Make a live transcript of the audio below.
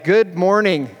Good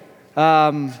morning.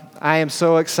 I am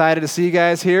so excited to see you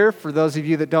guys here. For those of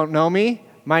you that don't know me,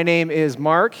 my name is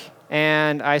Mark,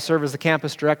 and I serve as the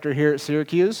campus director here at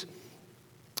Syracuse.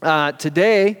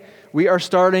 Today, we are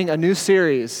starting a new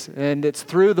series, and it's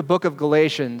through the book of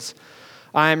Galatians.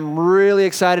 I'm really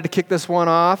excited to kick this one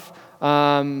off.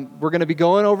 We're going to be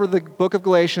going over the book of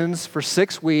Galatians for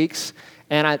 6 weeks,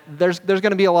 and there's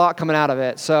going to be a lot coming out of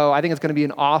it. So I think it's going to be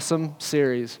an awesome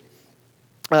series.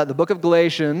 The book of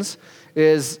Galatians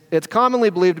it's commonly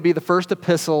believed to be the first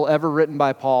epistle ever written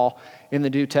by Paul in the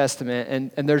New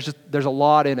Testament, and there's a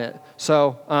lot in it.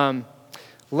 So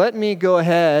let me go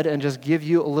ahead and just give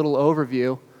you a little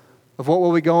overview of what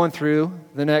we'll be going through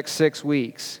the next 6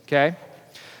 weeks, okay?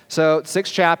 So 6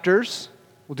 chapters,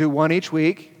 we'll do one each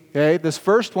week, okay? This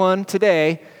first one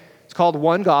today, it's called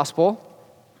One Gospel,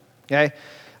 okay?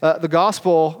 The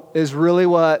gospel is really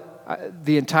what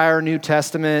the entire New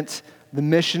Testament, the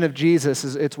mission of Jesus,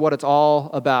 it's what it's all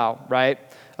about, right?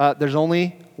 There's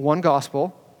only one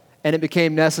gospel, and it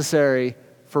became necessary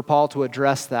for Paul to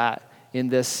address that in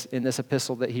this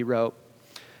epistle that he wrote.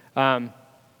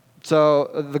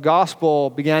 So the gospel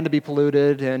began to be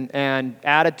polluted and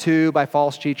added to by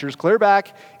false teachers clear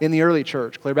back in the early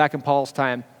church, clear back in Paul's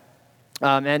time.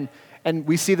 And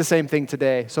we see the same thing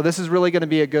today. So this is really going to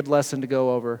be a good lesson to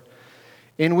go over.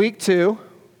 In week 2,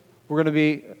 we're going to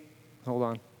be,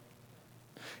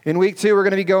 In week 2, we're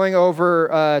going to be going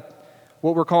over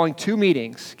what we're calling 2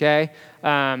 meetings, okay?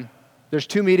 There's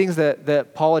 2 meetings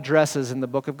that Paul addresses in the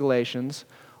book of Galatians.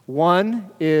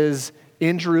 One is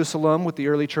in Jerusalem with the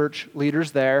early church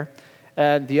leaders there,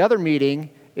 and the other meeting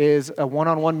is a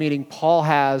one-on-one meeting Paul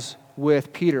has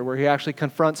with Peter, where he actually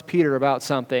confronts Peter about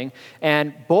something.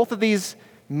 And both of these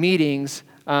meetings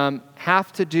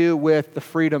have to do with the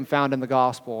freedom found in the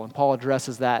gospel, and Paul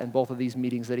addresses that in both of these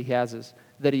meetings that he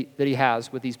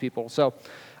has with these people. So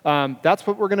that's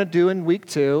what we're going to do in week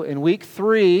 2. In week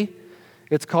 3,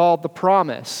 it's called the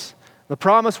promise. The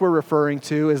promise we're referring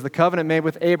to is the covenant made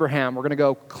with Abraham. We're going to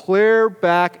go clear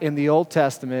back in the Old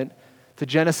Testament to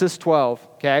Genesis 12,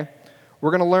 okay?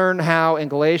 We're going to learn how in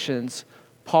Galatians,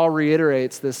 Paul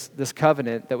reiterates this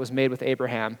covenant that was made with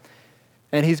Abraham.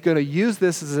 And he's going to use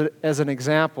this as an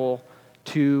example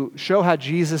to show how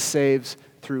Jesus saves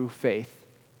through faith.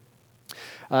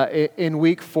 In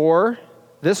week 4,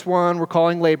 this one we're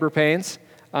calling labor pains.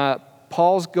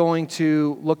 Paul's going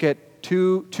to look at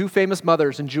two famous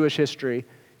mothers in Jewish history,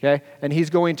 okay? And he's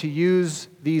going to use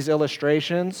these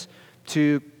illustrations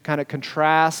to kind of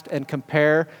contrast and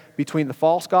compare between the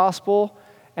false gospel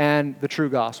and the true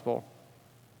gospel.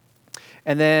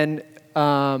 And then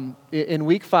in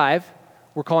week 5,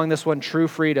 we're calling this one True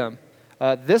Freedom.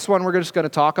 This one we're just going to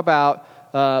talk about,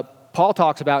 Paul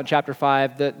talks about in chapter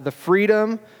 5, the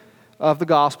freedom of the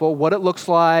gospel, what it looks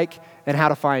like, and how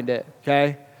to find it,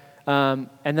 okay? And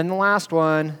then the last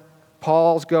one,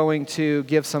 Paul's going to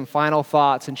give some final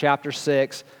thoughts in chapter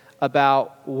 6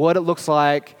 about what it looks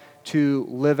like to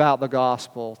live out the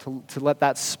gospel, to let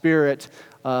that spirit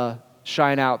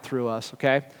shine out through us,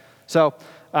 okay? So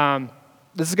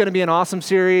this is going to be an awesome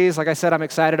series. Like I said, I'm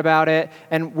excited about it.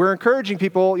 And we're encouraging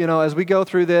people, as we go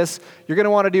through this, you're going to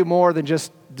want to do more than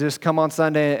just come on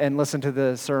Sunday and listen to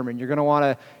the sermon. You're going to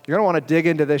want to dig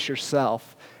into this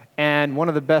yourself. And one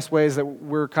of the best ways that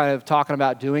we're kind of talking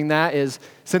about doing that is,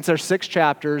 since there's 6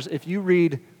 chapters, if you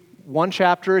read 1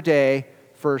 chapter a day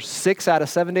for 6 out of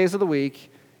 7 days of the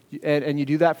week, and you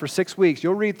do that for 6 weeks,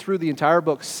 you'll read through the entire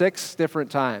book 6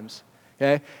 different times.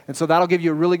 Okay? And so that'll give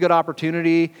you a really good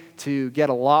opportunity to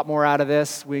get a lot more out of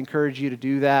this. We encourage you to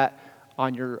do that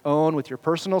on your own with your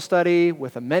personal study,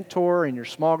 with a mentor in your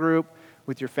small group,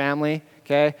 with your family.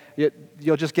 Okay?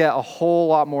 You'll just get a whole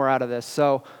lot more out of this.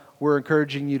 So we're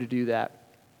encouraging you to do that.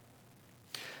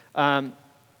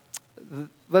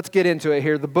 Let's get into it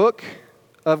here. The book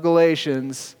of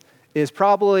Galatians is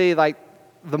probably like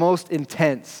the most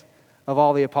intense of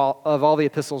all the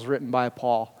epistles written by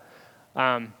Paul.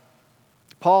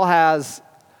 Paul has,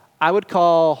 I would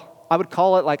call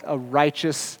it like a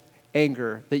righteous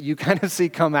anger that you kind of see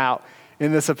come out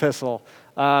in this epistle.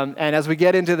 And as we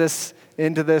get into this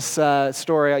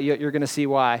story, you're going to see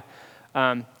why.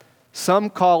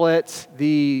 Some call it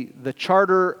the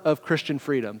charter of Christian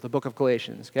freedom, the book of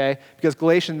Galatians, okay? Because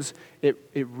Galatians, it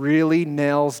really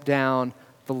nails down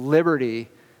the liberty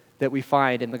that we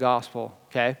find in the gospel,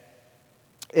 okay?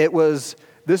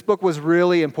 This book was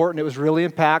really important. It was really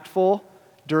impactful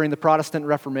during the Protestant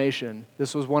Reformation.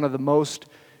 This was one of the most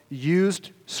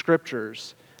used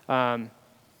scriptures. And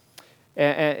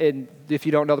if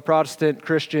you don't know, the Protestant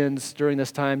Christians during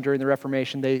this time, during the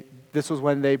Reformation, this was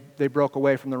when they broke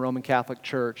away from the Roman Catholic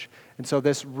Church. And so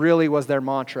this really was their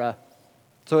mantra.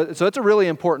 So it's a really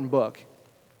important book.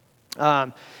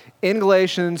 In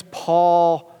Galatians,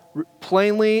 Paul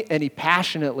plainly and he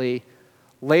passionately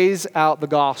lays out the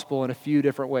gospel in a few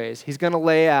different ways. He's going to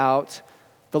lay out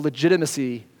the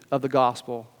legitimacy of the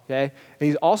gospel, okay? And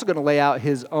he's also going to lay out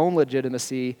his own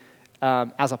legitimacy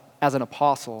as an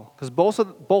apostle, because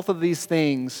both of these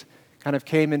things kind of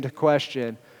came into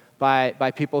question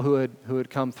by people who had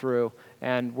come through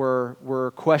and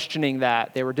were questioning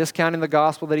that. They were discounting the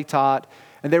gospel that he taught,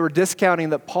 and they were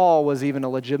discounting that Paul was even a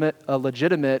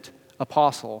legitimate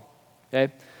apostle.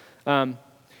 Okay,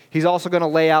 he's also going to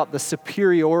lay out the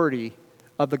superiority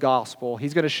of the gospel.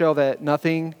 He's going to show that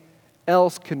nothing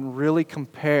else can really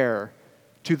compare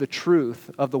to the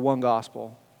truth of the one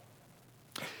gospel.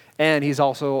 And he's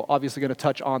also obviously going to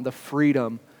touch on the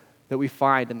freedom that we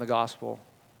find in the gospel.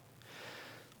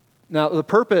 Now,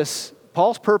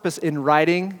 Paul's purpose in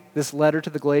writing this letter to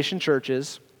the Galatian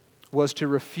churches was to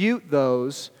refute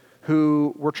those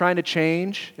who were trying to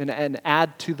change and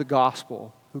add to the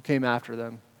gospel who came after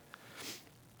them.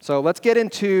 So let's get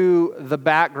into the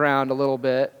background a little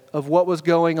bit of what was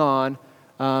going on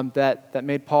that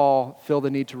made Paul feel the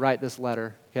need to write this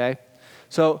letter, okay?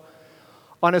 So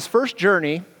on his first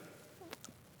journey,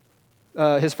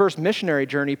 his first missionary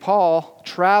journey, Paul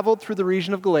traveled through the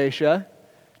region of Galatia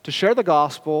to share the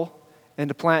gospel and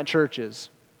to plant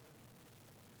churches.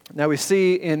 Now we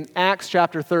see in Acts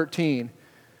chapter 13,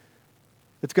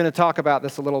 it's going to talk about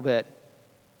this a little bit.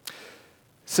 It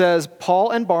says, Paul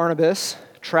and Barnabas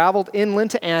traveled inland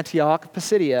to Antioch of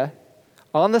Pisidia.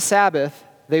 On the Sabbath,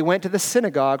 they went to the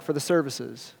synagogue for the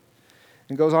services.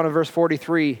 And goes on in verse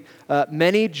 43,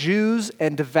 many Jews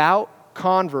and devout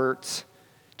converts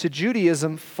to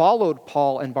Judaism followed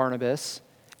Paul and Barnabas,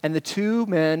 and the two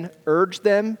men urged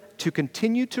them to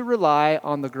continue to rely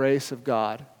on the grace of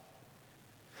God.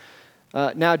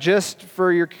 Now, just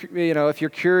for your, if you're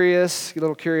curious, a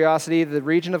little curiosity, the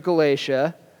region of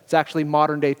Galatia, it's actually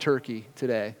modern-day Turkey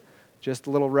today. Just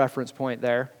a little reference point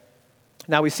there.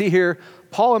 Now, we see here,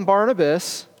 Paul and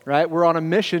Barnabas, right, were on a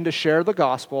mission to share the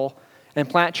gospel and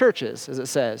plant churches, as it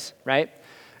says, right?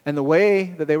 And the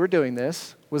way that they were doing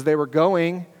this was they were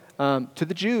going to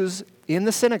the Jews in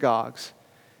the synagogues,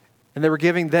 and they were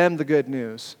giving them the good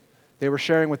news. They were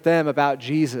sharing with them about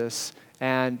Jesus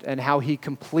and how he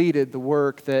completed the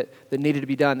work that needed to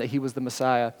be done, that he was the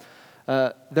Messiah.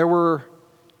 There were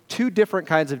two different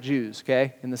kinds of Jews,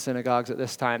 okay, in the synagogues at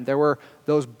this time. There were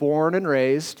those born and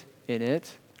raised in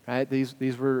it, right?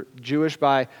 These were Jewish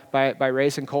by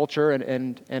race and culture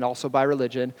and also by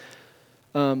religion.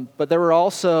 But there were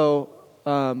also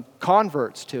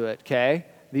converts to it, okay?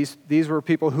 These were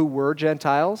people who were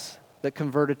Gentiles that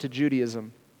converted to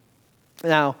Judaism.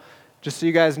 Now, just so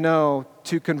you guys know,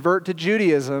 to convert to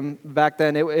Judaism back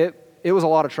then, it was a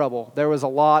lot of trouble. There was a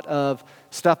lot of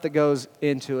stuff that goes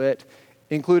into it,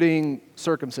 including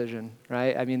circumcision,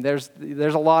 right? I mean, there's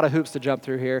a lot of hoops to jump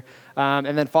through here.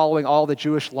 And then following all the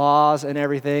Jewish laws and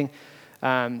everything.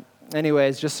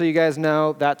 Anyways, just so you guys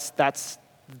know, that's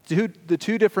the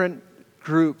two different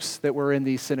groups that were in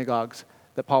these synagogues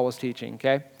that Paul was teaching,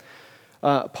 okay?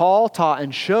 Paul taught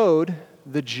and showed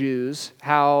the Jews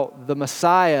how the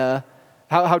Messiah,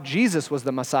 how Jesus was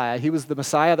the Messiah. He was the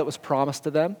Messiah that was promised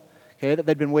to them, okay, that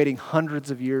they'd been waiting hundreds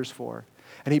of years for.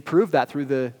 And he proved that through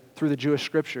the Jewish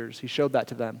scriptures. He showed that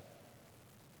to them.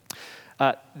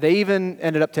 They even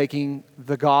ended up taking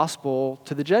the gospel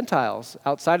to the Gentiles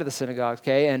outside of the synagogues,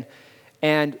 okay?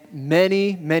 And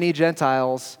many, many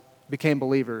Gentiles became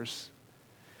believers.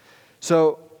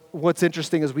 So what's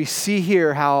interesting is we see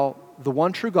here how the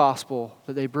one true gospel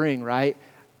that they bring, right?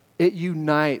 It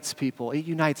unites people. It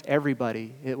unites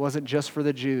everybody. It wasn't just for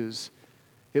the Jews.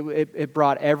 It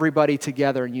brought everybody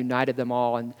together and united them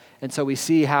all. And so we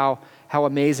see how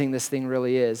amazing this thing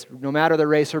really is. No matter the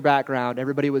race or background,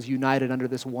 everybody was united under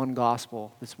this one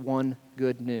gospel, this one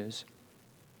good news.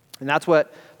 And that's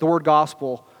what the word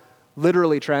gospel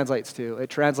literally translates to. It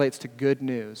translates to good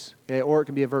news, okay? Or it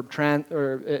can be a verb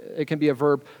it can be a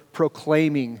verb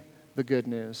proclaiming the good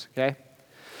news, okay?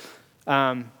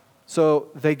 So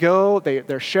they go,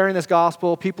 they're sharing this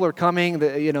gospel, people are coming,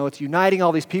 it's uniting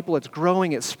all these people, it's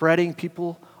growing, it's spreading,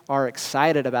 people are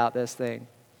excited about this thing.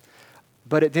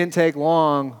 But it didn't take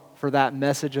long for that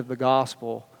message of the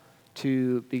gospel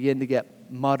to begin to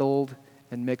get muddled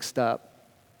and mixed up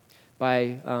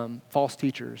by false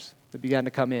teachers that began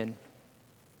to come in.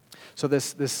 So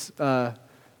this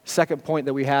second point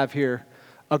that we have here,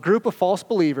 a group of false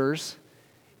believers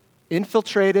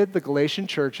infiltrated the Galatian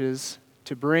churches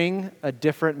to bring a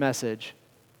different message.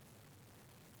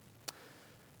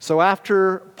 So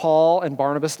after Paul and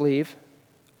Barnabas leave,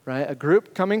 right? A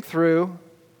group coming through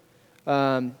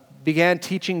began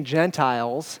teaching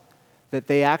Gentiles that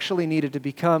they actually needed to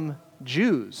become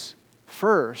Jews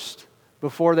first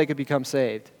before they could become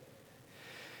saved.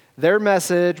 Their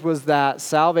message was that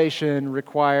salvation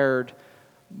required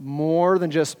more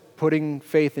than just putting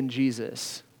faith in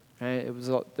Jesus. Right?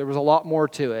 There was a lot more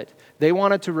to it. They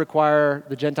wanted to require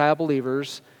the Gentile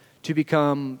believers to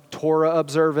become Torah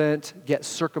observant, get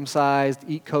circumcised,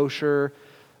 eat kosher,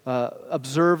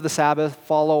 observe the Sabbath,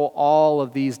 follow all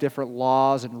of these different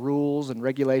laws and rules and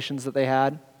regulations that they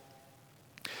had.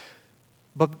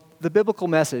 But the biblical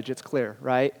message, it's clear,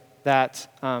 right? That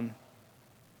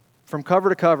from cover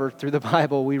to cover through the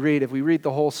Bible, if we read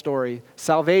the whole story,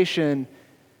 salvation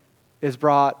is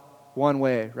brought one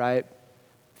way, right?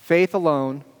 Faith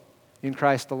alone, in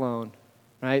Christ alone,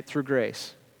 right? Through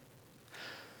grace.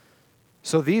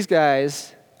 So these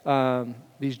guys,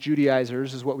 these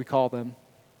Judaizers is what we call them,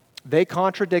 they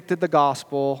contradicted the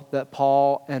gospel that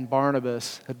Paul and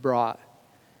Barnabas had brought.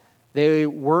 They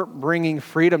weren't bringing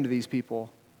freedom to these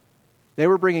people. They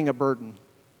were bringing a burden.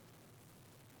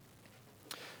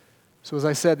 So as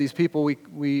I said, these people,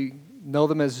 we know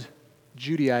them as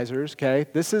Judaizers, okay?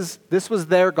 This was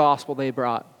their gospel they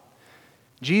brought.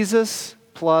 Jesus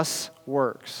plus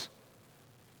works.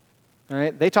 All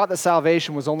right? They taught that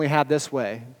salvation was only had this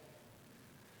way.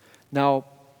 Now,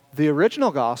 the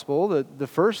original gospel, the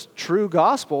first true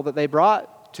gospel that they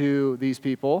brought to these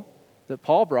people, that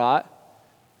Paul brought,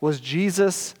 was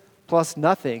Jesus plus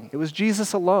nothing. It was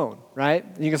Jesus alone, right?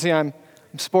 You can see I'm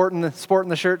sporting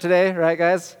the shirt today, right,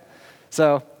 guys?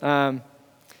 So,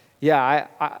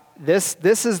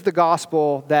 this is the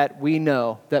gospel that we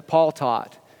know, that Paul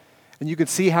taught. And you can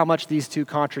see how much these two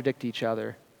contradict each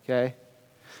other, okay?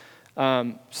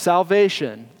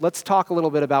 Salvation. Let's talk a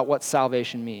little bit about what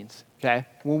salvation means, okay?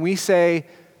 When we say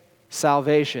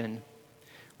salvation,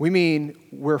 we mean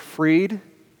we're freed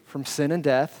from sin and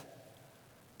death,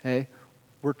 okay?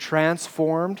 We're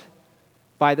transformed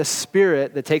by the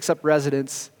Spirit that takes up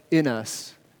residence in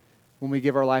us when we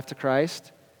give our life to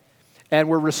Christ. And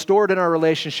we're restored in our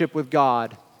relationship with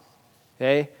God,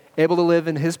 okay? Able to live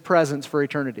in His presence for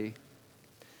eternity.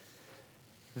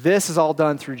 This is all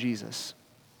done through Jesus,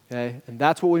 okay? And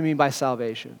that's what we mean by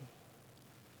salvation.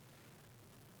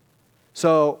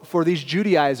 So for these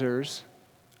Judaizers,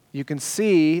 you can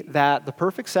see that the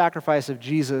perfect sacrifice of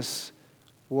Jesus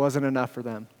wasn't enough for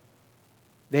them.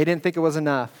 They didn't think it was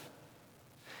enough.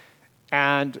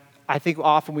 And I think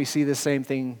often we see the same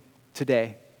thing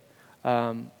today.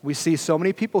 We see so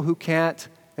many people who can't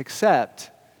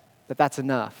accept that that's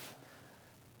enough.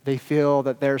 They feel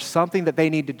that there's something that they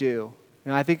need to do.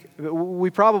 And I think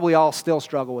we probably all still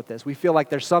struggle with this. We feel like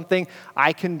there's something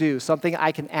I can do, something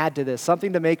I can add to this,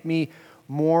 something to make me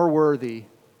more worthy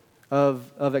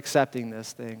of accepting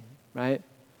this thing, right?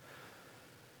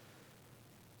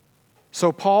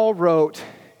 So Paul wrote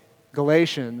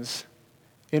Galatians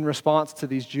in response to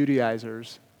these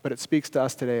Judaizers, but it speaks to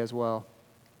us today as well.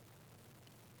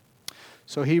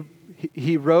 So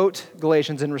he wrote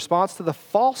Galatians in response to the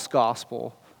false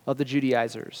gospel of the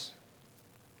Judaizers.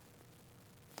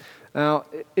 Now,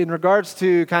 in regards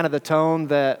to kind of the tone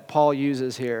that Paul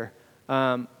uses here,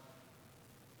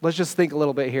 let's just think a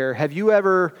little bit here. Have you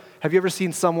ever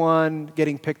seen someone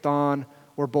getting picked on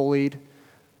or bullied?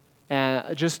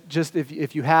 And just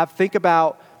if you have, think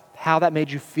about how that made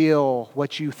you feel,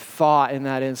 what you thought in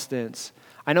that instance.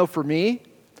 I know for me,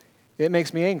 it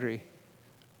makes me angry,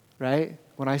 right?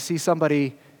 When I see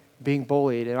somebody being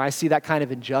bullied and I see that kind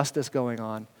of injustice going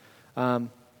on,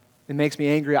 it makes me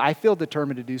angry. I feel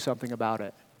determined to do something about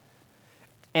it.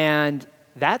 And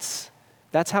that's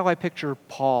how I picture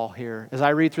Paul here. As I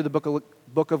read through the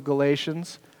book of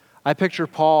Galatians, I picture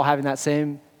Paul having that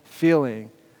same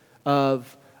feeling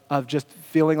of just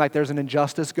feeling like there's an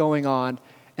injustice going on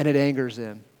and it angers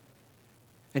him.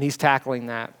 And he's tackling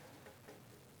that.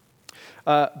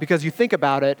 Because you think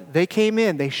about it, they came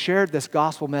in, they shared this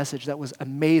gospel message that was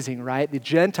amazing, right? The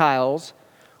Gentiles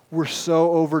were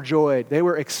so overjoyed. They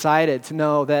were excited to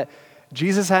know that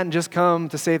Jesus hadn't just come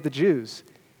to save the Jews.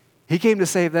 He came to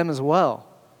save them as well.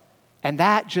 And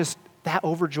that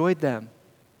overjoyed them.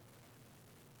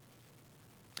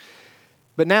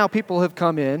 But now people have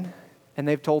come in and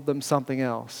they've told them something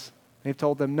else. They've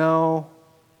told them, no,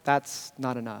 that's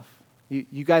not enough.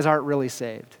 You guys aren't really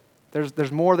saved.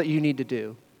 There's more that you need to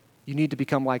do. You need to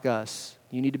become like us.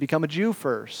 You need to become a Jew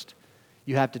first.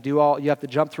 You have to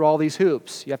jump through all these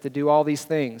hoops. You have to do all these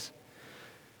things.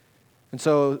 And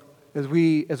so as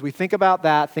we think about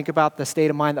that, think about the state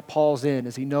of mind that Paul's in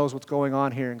as he knows what's going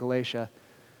on here in Galatia.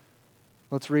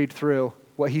 Let's read through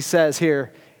what he says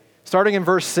here. Starting in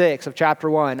verse 6 of chapter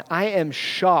 1, I am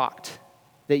shocked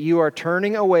that you are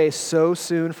turning away so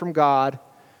soon from God,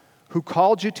 who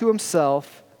called you to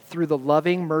himself through the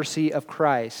loving mercy of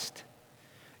Christ.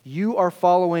 You are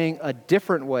following a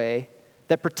different way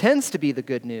that pretends to be the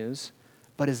good news,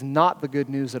 but is not the good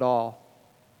news at all.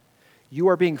 You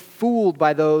are being fooled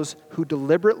by those who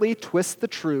deliberately twist the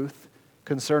truth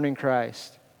concerning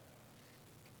Christ.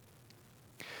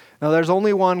 Now, there's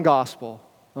only one gospel,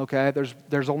 okay?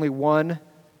 There's only one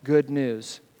good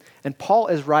news. And Paul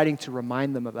is writing to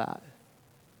remind them of that.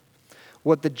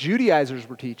 What the Judaizers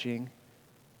were teaching,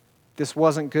 this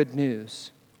wasn't good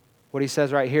news. What he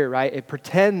says right here, right? It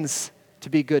pretends to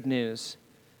be good news,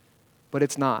 but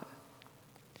it's not.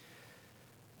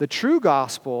 The true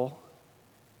gospel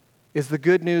is the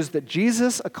good news that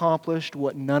Jesus accomplished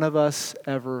what none of us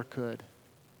ever could.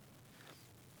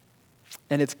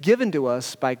 And it's given to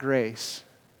us by grace.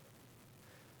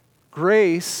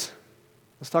 Grace,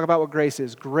 let's talk about what grace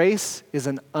is. Grace is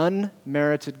an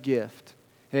unmerited gift.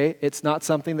 Okay? It's not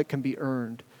something that can be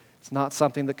earned. It's not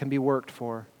something that can be worked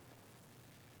for.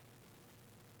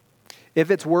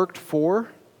 If it's worked for,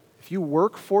 if you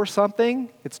work for something,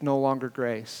 it's no longer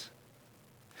grace.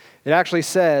 It actually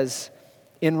says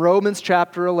in Romans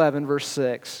chapter 11, verse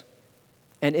 6,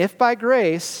 and if by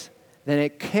grace, then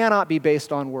it cannot be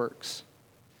based on works.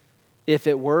 If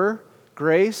it were,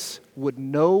 grace would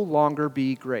no longer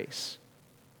be grace.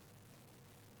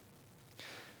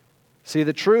 See,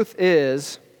 the truth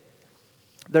is,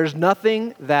 there's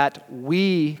nothing that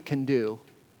we can do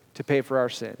to pay for our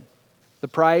sin. The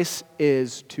price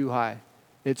is too high.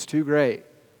 It's too great.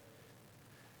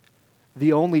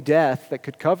 The only death that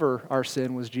could cover our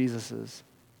sin was Jesus's.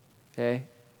 Okay?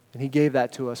 And he gave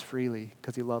that to us freely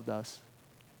because he loved us.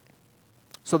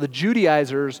 So the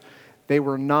Judaizers, they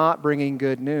were not bringing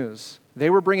good news. They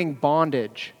were bringing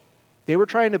bondage. They were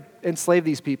trying to enslave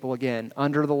these people again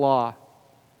under the law.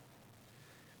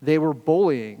 They were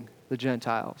bullying the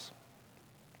Gentiles.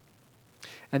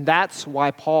 And that's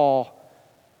why Paul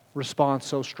responds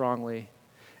so strongly.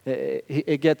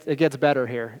 It gets better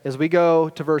here. As we go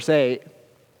to verse 8,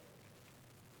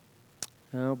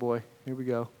 oh boy, here we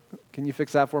go. Can you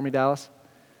fix that for me, Dallas?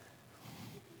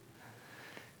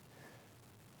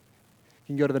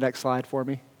 Can you go to the next slide for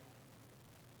me?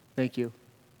 Thank you.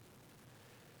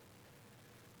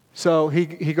 So he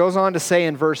goes on to say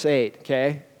in verse 8,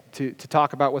 okay, to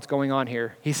talk about what's going on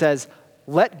here. He says,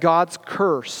 let God's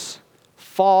curse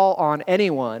fall on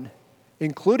anyone,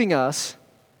 including us,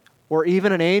 or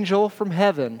even an angel from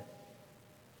heaven,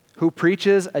 who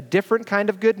preaches a different kind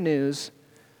of good news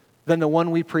than the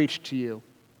one we preached to you.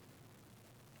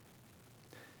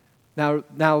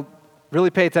 Now, really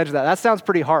pay attention to that. That sounds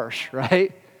pretty harsh,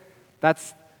 right?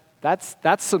 That's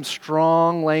some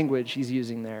strong language he's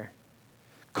using there.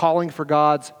 Calling for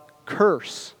God's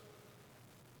curse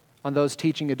on those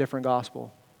teaching a different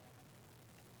gospel.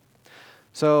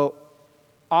 So,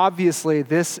 obviously,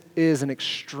 this is an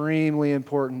extremely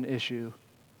important issue.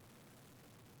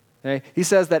 Okay? He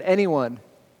says that anyone,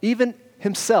 even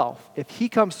himself, if he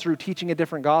comes through teaching a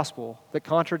different gospel that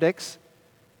contradicts,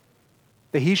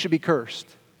 that he should be cursed.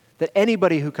 That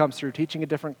anybody who comes through teaching a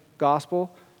different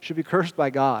gospel should be cursed by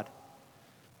God.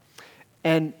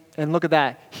 And look at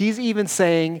that. He's even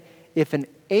saying if an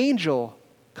angel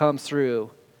comes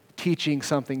through teaching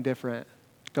something different,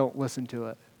 don't listen to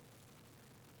it.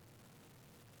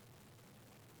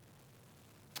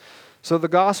 So the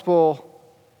gospel,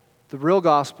 the real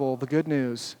gospel, the good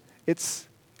news, it's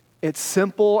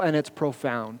simple and it's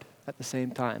profound at the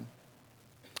same time.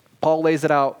 Paul lays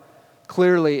it out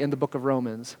clearly in the book of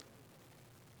Romans.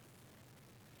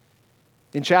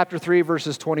 In chapter 3,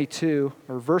 verse 22,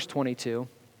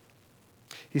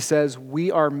 he says, we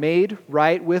are made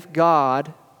right with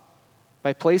God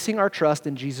by placing our trust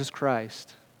in Jesus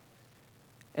Christ.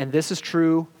 And this is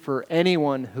true for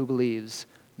anyone who believes,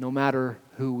 no matter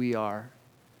who we are.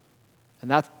 And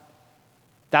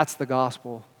that's the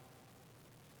gospel.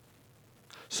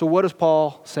 So what is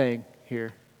Paul saying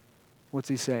here? What's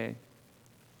he saying?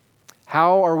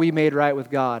 How are we made right with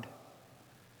God?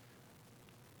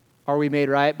 Are we made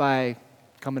right by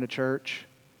coming to church?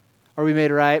 Are we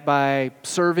made right by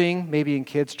serving, maybe in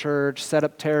kids' church, set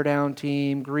up tear-down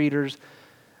team, greeters?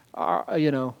 Are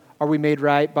we made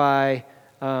right by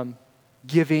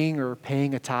giving or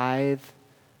paying a tithe?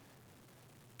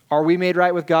 Are we made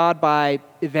right with God by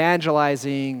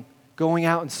evangelizing, going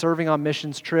out and serving on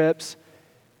missions trips?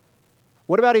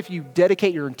 What about if you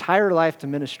dedicate your entire life to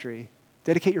ministry?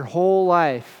 Dedicate your whole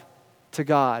life to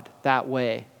God that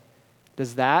way.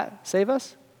 Does that save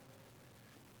us?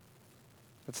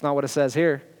 That's not what it says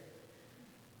here.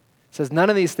 It says none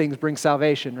of these things bring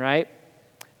salvation, right?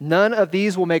 None of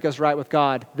these will make us right with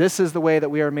God. This is the way that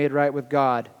we are made right with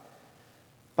God,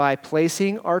 by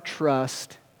placing our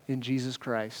trust in Jesus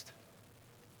Christ.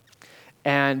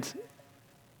 And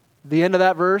the end of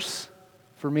that verse,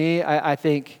 for me, I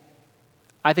think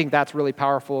that's really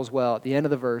powerful as well. At the end of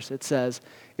the verse, it says,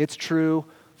 it's true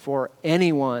for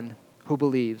anyone who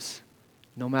believes,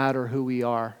 no matter who we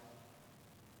are.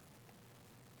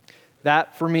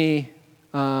 That, for me,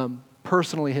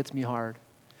 personally hits me hard.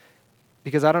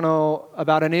 Because I don't know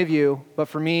about any of you, but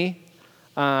for me,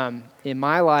 in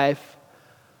my life,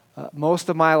 most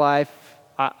of my life,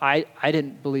 I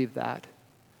didn't believe that.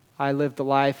 I lived a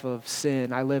life of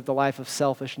sin. I lived a life of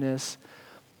selfishness.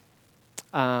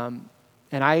 And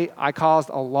I caused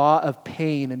a lot of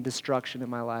pain and destruction in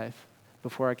my life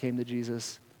before I came to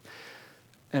Jesus.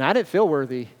 And I didn't feel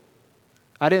worthy.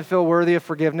 I didn't feel worthy of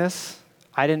forgiveness.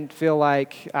 I didn't feel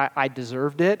like I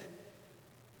deserved it.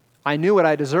 I knew what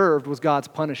I deserved was God's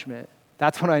punishment.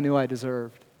 That's what I knew I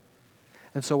deserved.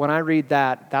 And so when I read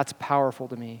that, that's powerful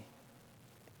to me.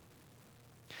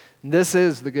 And this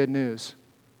is the good news.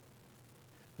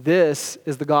 This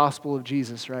is the gospel of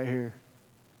Jesus right here.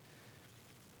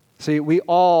 See, we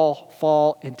all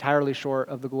fall entirely short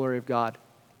of the glory of God.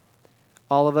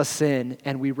 All of us sin,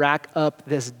 and we rack up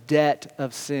this debt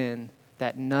of sin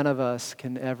that none of us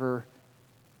can ever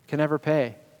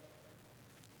pay.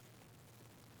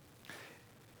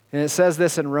 And it says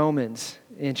this in Romans,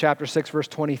 in chapter 6, verse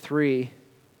 23.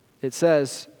 It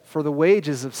says, "For the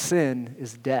wages of sin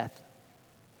is death."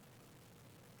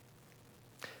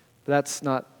 But that's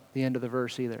not the end of the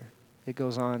verse either. It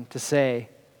goes on to say,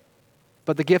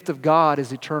 "But the gift of God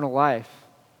is eternal life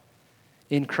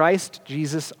in Christ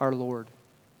Jesus our Lord."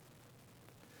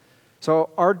 So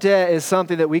our debt is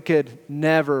something that we could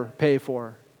never pay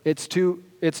for. It's too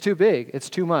big. It's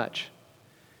too much.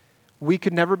 We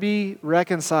could never be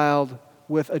reconciled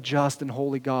with a just and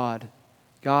holy God.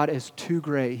 God is too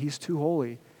great. He's too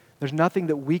holy. There's nothing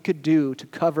that we could do to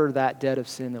cover that debt of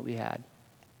sin that we had.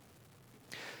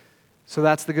 So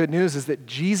that's the good news, is that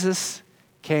Jesus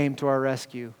came to our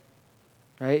rescue.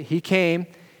 Right? He came,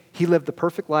 he lived the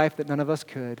perfect life that none of us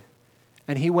could,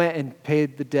 and he went and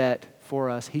paid the debt for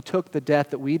us. He took the debt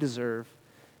that we deserve,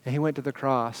 and he went to the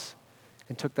cross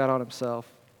and took that on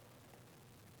himself.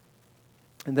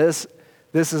 And this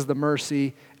is the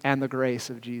mercy and the grace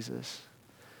of Jesus.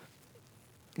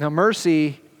 Now,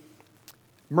 mercy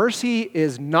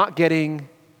is not getting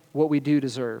what we do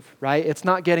deserve, right? It's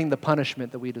not getting the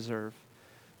punishment that we deserve.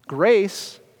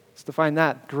 Grace, let's define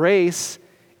that. Grace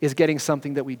is getting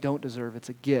something that we don't deserve. It's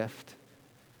a gift.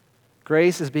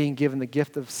 Grace is being given the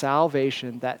gift of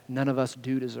salvation that none of us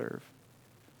do deserve.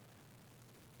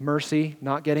 Mercy,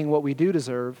 not getting what we do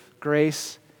deserve.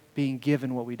 Grace, being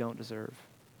given what we don't deserve.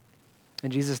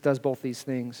 And Jesus does both these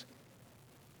things.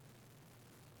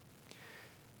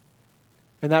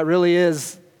 And that really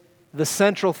is the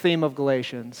central theme of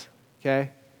Galatians,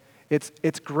 okay?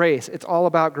 It's grace. It's all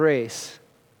about grace.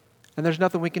 And there's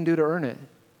nothing we can do to earn it.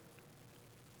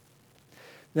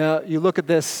 Now, you look at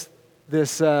this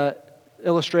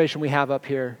illustration we have up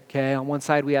here, okay? On one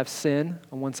side we have sin,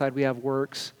 on one side we have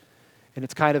works. And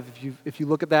it's kind of, if you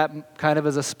look at that kind of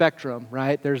as a spectrum,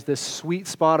 right? There's this sweet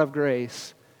spot of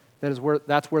grace.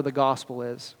 That's where the gospel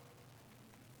is.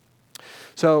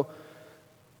 So,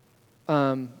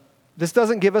 this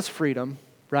doesn't give us freedom,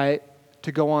 right,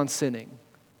 to go on sinning.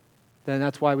 Then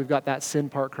that's why we've got that sin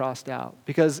part crossed out.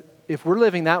 Because if we're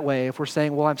living that way, if we're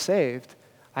saying, well, I'm saved,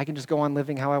 I can just go on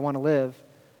living how I want to live,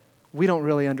 we don't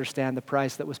really understand the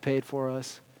price that was paid for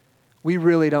us. We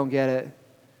really don't get it.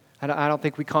 I don't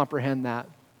think we comprehend that.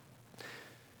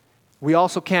 We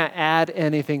also can't add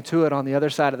anything to it on the other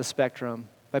side of the spectrum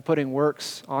by putting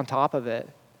works on top of it.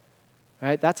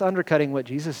 Right? That's undercutting what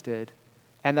Jesus did.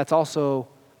 And that's also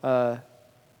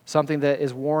something that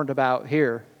is warned about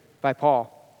here by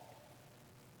Paul.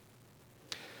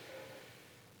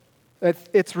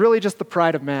 It's really just the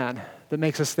pride of man that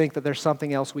makes us think that there's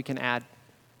something else we can add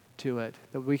to it,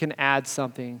 that we can add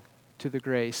something to the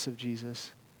grace of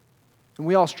Jesus. And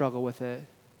we all struggle with it.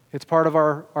 It's part of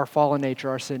our fallen nature,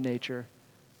 our sin nature.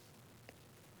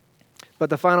 But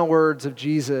the final words of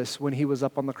Jesus when he was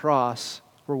up on the cross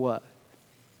were what?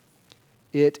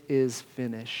 It is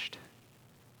finished.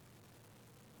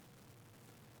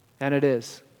 And it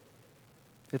is.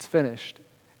 It's finished.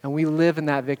 And we live in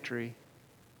that victory.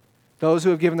 Those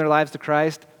who have given their lives to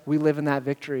Christ, we live in that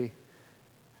victory.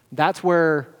 That's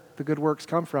where the good works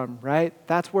come from, right?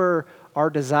 That's where our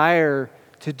desire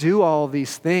to do all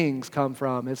these things come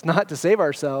from. It's not to save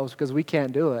ourselves because we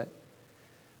can't do it.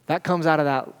 That comes out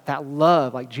of that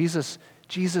love. Like Jesus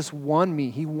Jesus won me.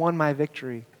 He won my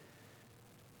victory.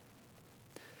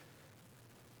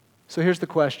 So here's the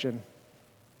question.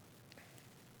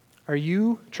 Are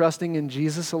you trusting in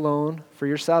Jesus alone for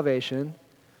your salvation,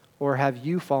 or have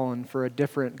you fallen for a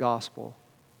different gospel?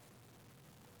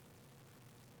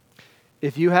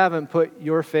 If you haven't put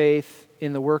your faith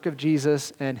in the work of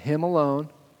Jesus and Him alone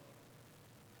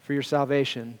for your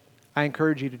salvation, I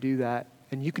encourage you to do that.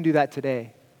 And you can do that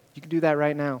today. You can do that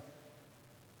right now.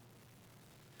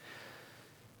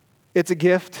 It's a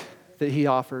gift that He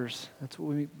offers.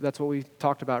 That's what we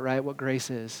talked about, right? What grace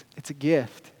is. It's a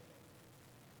gift.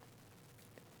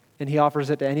 And He offers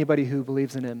it to anybody who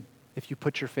believes in Him if you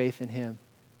put your faith in Him.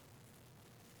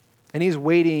 And He's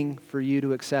waiting for you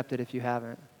to accept it if you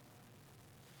haven't.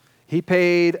 He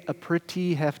paid a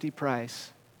pretty hefty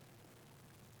price,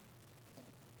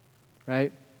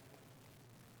 right?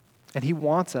 And He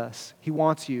wants us. He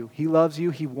wants you. He loves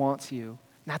you. He wants you.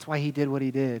 And that's why He did what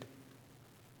He did.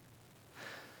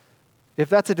 If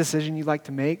that's a decision you'd like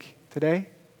to make today,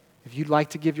 if you'd like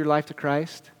to give your life to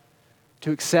Christ,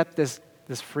 to accept this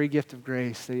free gift of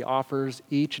grace that He offers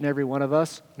each and every one of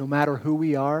us, no matter who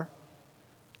we are,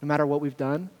 no matter what we've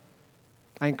done,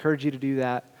 I encourage you to do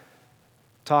that.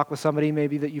 Talk with somebody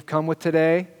maybe that you've come with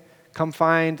today. Come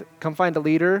find a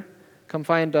leader. Come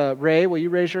find Ray. Will you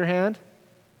raise your hand?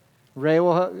 Ray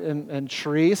will, and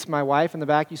Sharice, my wife in the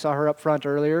back, you saw her up front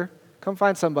earlier. Come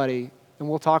find somebody and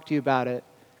we'll talk to you about it,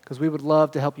 because we would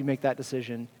love to help you make that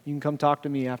decision. You can come talk to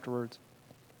me afterwards.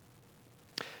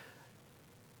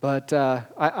 But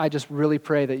I just really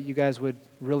pray that you guys would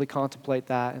really contemplate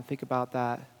that and think about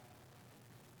that.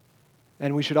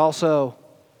 And we should also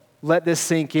let this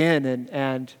sink in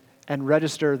and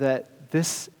register that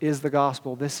this is the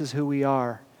gospel. This is who we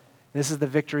are. This is the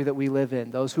victory that we live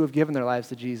in. Those who have given their lives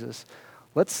to Jesus.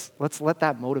 Let's let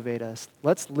that motivate us.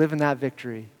 Let's live in that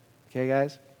victory. Okay,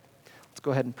 guys? Let's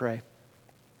go ahead and pray.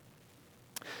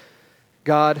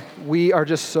 God, we are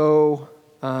just so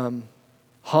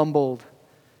humbled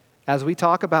as we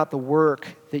talk about the work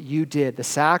that You did, the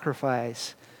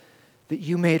sacrifice that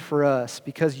You made for us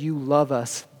because You love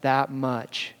us that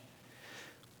much.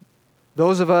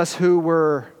 Those of us who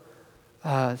were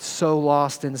so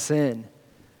lost in sin,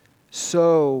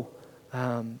 so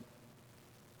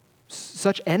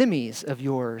such enemies of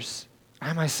Yours.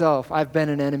 I myself, I've been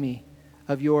an enemy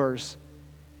of Yours.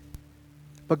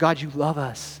 But God, You love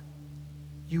us.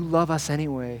 You love us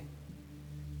anyway.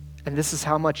 And this is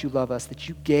how much You love us, that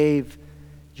You gave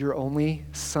Your only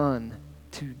Son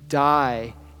to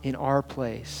die in our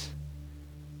place,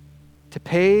 to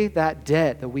pay that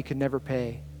debt that we could never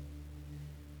pay.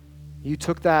 You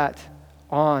took that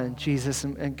on, Jesus,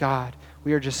 and God,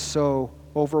 we are just so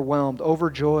overwhelmed,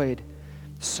 overjoyed,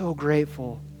 so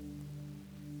grateful.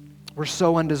 We're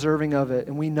so undeserving of it,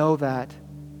 and we know that.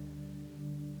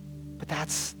 But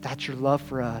that's Your love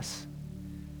for us.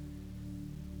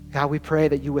 God, we pray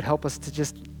that You would help us to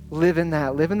just live in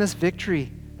that, live in this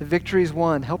victory. The victory is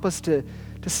won. Help us to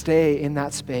stay in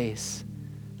that space,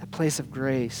 that place of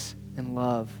grace and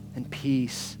love and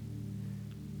peace,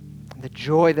 and the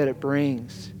joy that it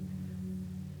brings.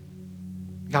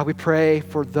 God, we pray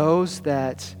for those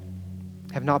that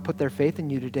have not put their faith in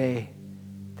You today,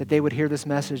 that they would hear this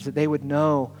message, that they would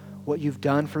know what You've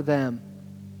done for them,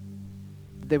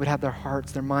 that they would have their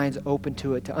hearts, their minds open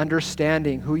to it, to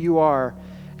understanding who You are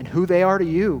and who they are to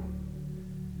You.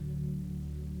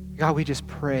 God, we just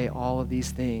pray all of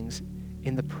these things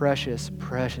in the precious,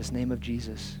 precious name of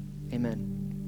Jesus. Amen.